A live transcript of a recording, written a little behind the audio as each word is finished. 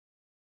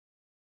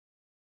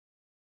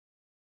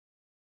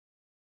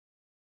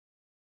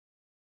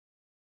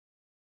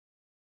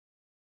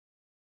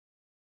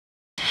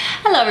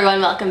Hello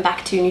everyone, welcome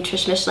back to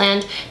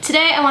Nutritionishland.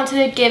 Today I wanted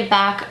to give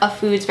back a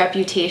food's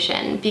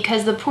reputation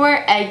because the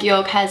poor egg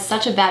yolk has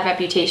such a bad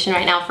reputation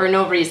right now for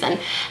no reason.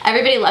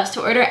 Everybody loves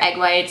to order egg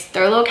whites,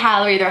 they're low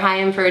calorie, they're high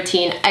in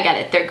protein, I get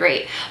it, they're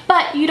great.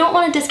 But you don't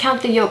want to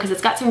discount the yolk because it's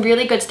got some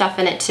really good stuff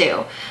in it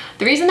too.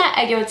 The reason that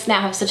egg yolks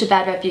now have such a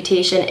bad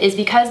reputation is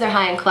because they're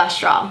high in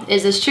cholesterol.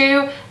 Is this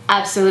true?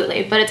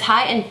 Absolutely, but it's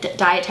high in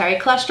dietary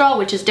cholesterol,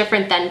 which is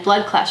different than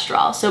blood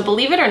cholesterol. So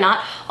believe it or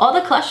not, all the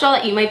cholesterol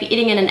that you might be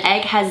eating in an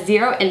egg has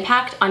zero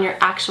impact on your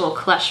actual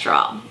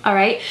cholesterol, all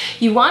right?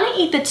 You want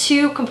to eat the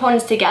two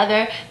components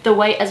together, the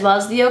white as well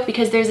as the yolk,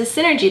 because there's a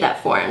synergy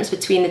that forms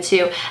between the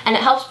two, and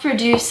it helps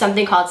produce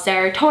something called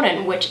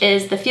serotonin, which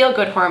is the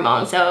feel-good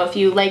hormone. So if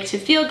you like to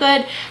feel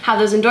good, have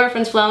those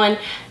endorphins flowing,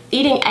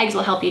 eating eggs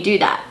will help you do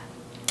that.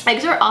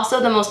 Eggs are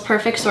also the most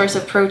perfect source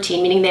of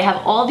protein, meaning they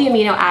have all the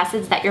amino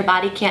acids that your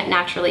body can't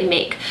naturally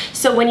make.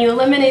 So when you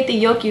eliminate the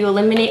yolk, you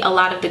eliminate a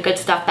lot of the good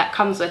stuff that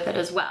comes with it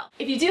as well.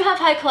 If you do have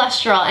high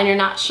cholesterol and you're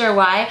not sure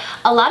why,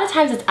 a lot of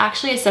times it's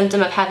actually a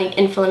symptom of having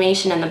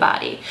inflammation in the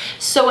body.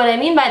 So what I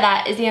mean by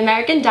that is the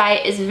American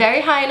diet is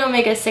very high in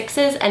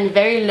omega-6s and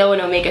very low in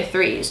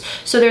omega-3s.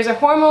 So there's a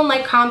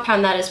hormone-like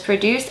compound that is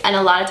produced, and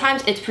a lot of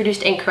times it's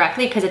produced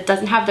incorrectly because it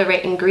doesn't have the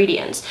right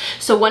ingredients.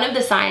 So one of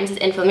the signs is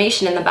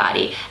inflammation in the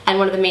body, and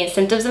one of the main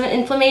symptoms of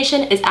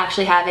inflammation is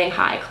actually having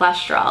high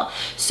cholesterol.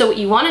 So what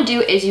you want to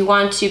do is you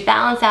want to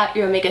balance out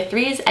your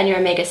omega-3s and your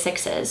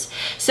omega-6s.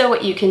 So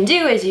what you can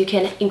do is you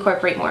can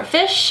incorporate more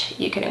fish,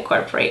 you can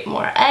incorporate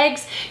more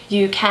eggs,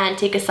 you can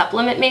take a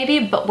supplement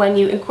maybe, but when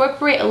you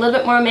incorporate a little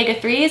bit more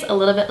omega-3s, a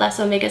little bit less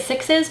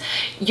omega-6s,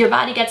 your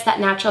body gets that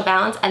natural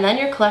balance, and then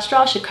your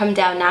cholesterol should come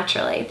down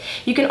naturally.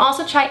 You can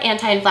also try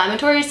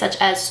anti-inflammatories such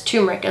as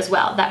turmeric as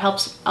well. That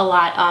helps a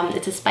lot.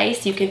 It's a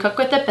spice, you can cook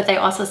with it, but they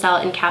also sell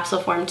it in capsule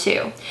form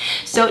too.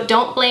 So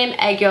don't blame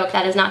egg yolk.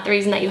 That is not the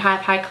reason that you have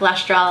high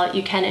cholesterol.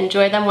 You can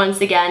enjoy them once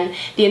again.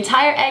 The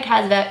entire egg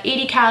has about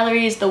 80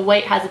 calories. The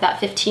white has about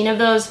 15 of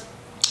those.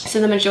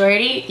 So the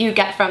majority you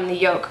get from the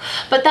yolk.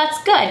 But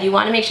that's good. You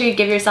want to make sure you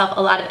give yourself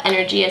a lot of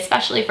energy,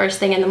 especially first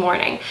thing in the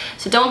morning.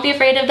 So don't be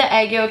afraid of the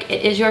egg yolk.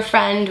 It is your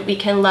friend. We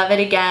can love it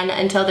again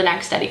until the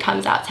next study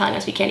comes out telling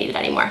us we can't eat it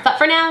anymore. But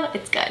for now,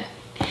 it's good.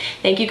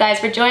 Thank you guys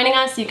for joining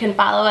us. You can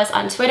follow us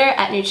on Twitter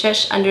at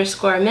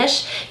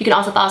nutrish_mish. You can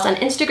also follow us on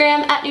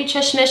Instagram at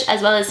nutrishmish,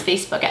 as well as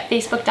Facebook at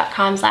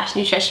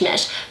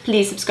facebook.com/nutrishmish.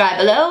 Please subscribe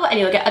below and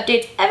you'll get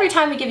updates every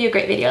time we give you a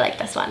great video like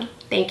this one.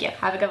 Thank you.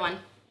 Have a good one.